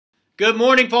Good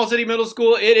morning, Falls City Middle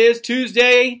School. It is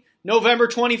Tuesday, November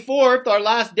 24th, our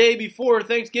last day before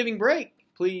Thanksgiving break.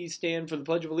 Please stand for the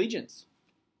Pledge of Allegiance.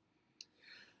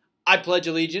 I pledge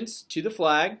allegiance to the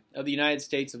flag of the United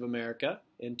States of America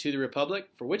and to the republic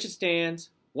for which it stands,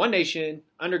 one nation,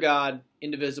 under God,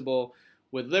 indivisible,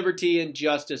 with liberty and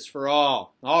justice for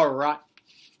all. All right.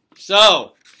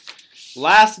 So,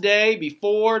 last day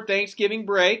before Thanksgiving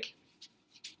break,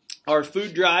 our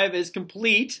food drive is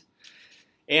complete.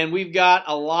 And we've got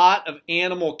a lot of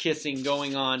animal kissing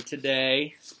going on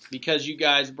today because you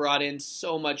guys brought in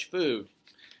so much food.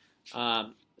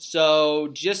 So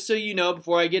just so you know,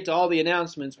 before I get to all the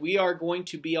announcements, we are going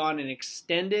to be on an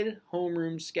extended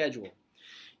homeroom schedule.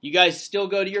 You guys still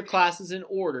go to your classes in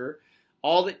order.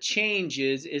 All that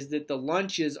changes is that the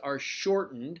lunches are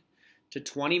shortened to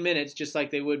 20 minutes, just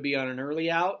like they would be on an early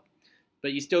out.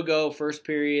 But you still go first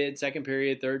period, second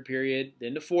period, third period,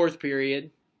 then to fourth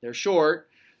period. They're short.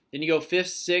 Then you go 5th,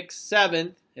 6th,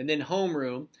 7th, and then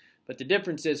homeroom. But the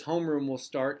difference is homeroom will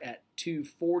start at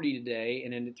 2:40 today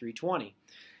and end at 3:20.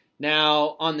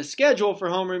 Now, on the schedule for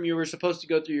homeroom, you were supposed to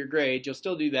go through your grades. You'll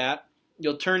still do that.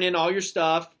 You'll turn in all your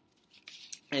stuff.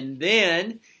 And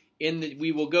then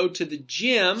we will go to the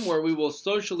gym where we will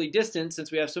socially distance.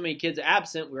 Since we have so many kids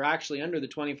absent, we're actually under the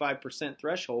 25%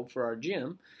 threshold for our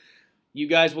gym. You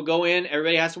guys will go in.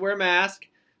 Everybody has to wear a mask.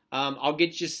 I'll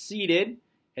get you seated.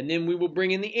 And then we will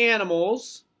bring in the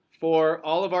animals for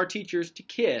all of our teachers to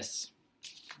kiss.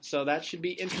 So that should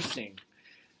be interesting.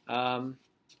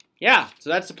 Yeah, so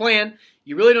that's the plan.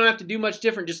 You really don't have to do much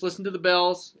different. Just listen to the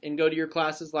bells and go to your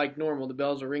classes like normal. The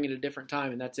bells will ring at a different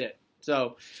time, and that's it.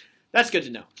 So that's good to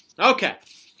know. Okay,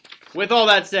 with all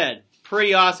that said,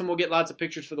 pretty awesome. We'll get lots of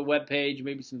pictures for the webpage,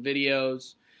 maybe some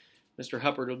videos. Mr.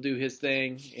 Huppert will do his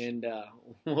thing, and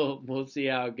we'll see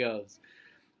how it goes.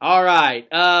 All right,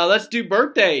 let's do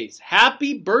birthdays.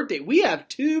 Happy birthday. We have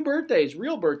 2 birthdays,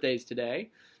 real birthdays today.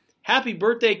 Happy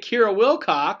birthday, Kira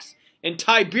Wilcox and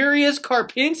Tiberius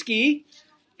Karpinski,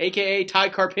 a.k.a. Ty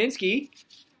Karpinski.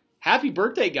 Happy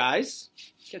birthday, guys.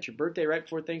 Get your birthday right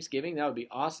before Thanksgiving. That would be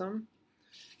awesome.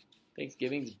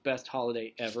 Thanksgiving's the best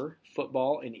holiday ever.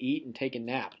 Football and eat and take a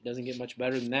nap. It doesn't get much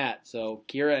better than that. So,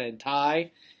 Kira and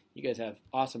Ty, you guys have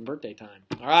awesome birthday time.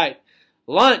 All right.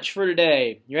 Lunch for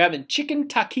today. You're having chicken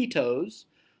taquitos,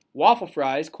 waffle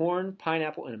fries, corn,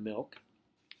 pineapple, and a milk.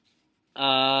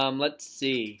 Let's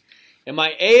see. And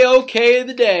my A-OK of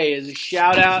the day is a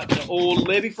shout out to old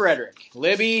Libby Frederick.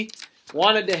 Libby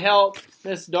wanted to help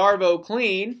Miss Darvo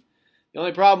clean. The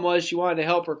only problem was she wanted to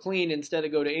help her clean instead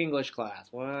of go to English class.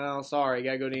 Well, sorry,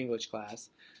 got to go to English class.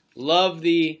 Love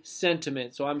the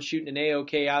sentiment, so I'm shooting an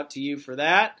A-OK out to you for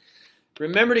that.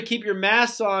 Remember to keep your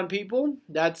masks on, people.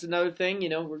 That's another thing. You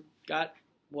know, we've got,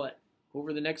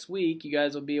 over the next week, you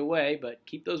guys will be away, but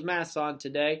keep those masks on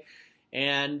today.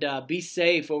 And be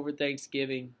safe over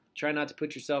Thanksgiving. Try not to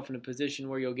put yourself in a position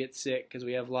where you'll get sick because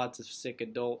we have lots of sick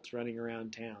adults running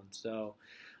around town. So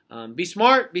be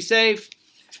smart, be safe,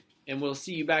 and we'll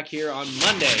see you back here on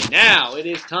Monday. Now, it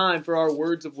is time for our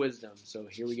words of wisdom. So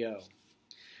here we go.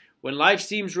 When life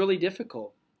seems really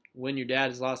difficult, when your dad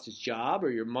has lost his job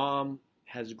or your mom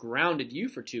has grounded you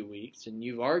for 2 weeks and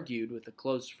you've argued with a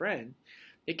close friend,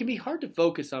 it can be hard to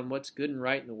focus on what's good and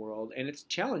right in the world, and it's a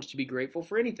challenge to be grateful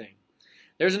for anything.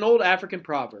 There's an old African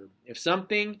proverb: if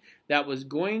something that was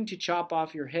going to chop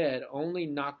off your head only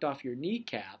knocked off your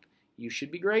kneecap, you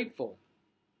should be grateful.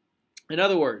 In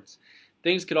other words,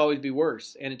 things could always be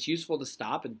worse, and it's useful to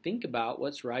stop and think about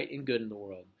what's right and good in the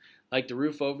world, like the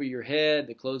roof over your head,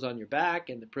 the clothes on your back,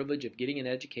 and the privilege of getting an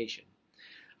education.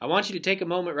 I want you to take a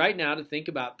moment right now to think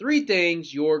about 3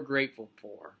 things you're grateful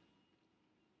for.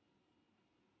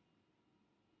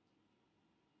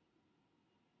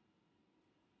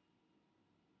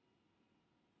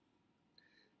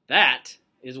 That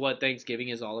is what Thanksgiving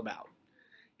is all about.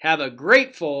 Have a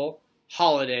grateful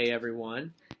holiday,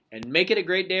 everyone, and make it a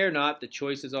great day or not, the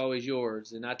choice is always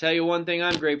yours. And I'll tell you one thing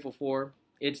I'm grateful for.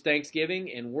 It's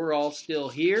Thanksgiving, and we're all still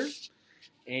here,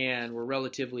 and we're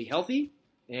relatively healthy.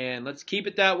 And let's keep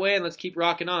it that way, and let's keep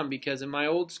rocking on, because in my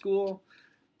old school,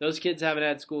 those kids haven't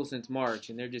had school since March,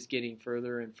 and they're just getting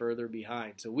further and further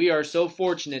behind. So we are so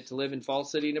fortunate to live in Falls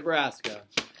City, Nebraska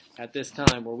at this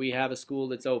time where we have a school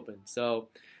that's open. So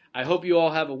I hope you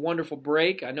all have a wonderful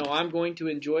break. I know I'm going to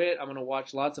enjoy it. I'm going to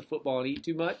watch lots of football and eat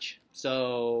too much,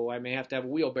 so I may have to have a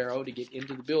wheelbarrow to get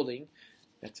into the building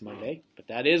next Monday. But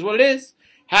that is what it is.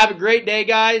 Have a great day,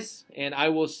 guys, and I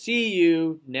will see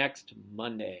you next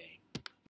Monday.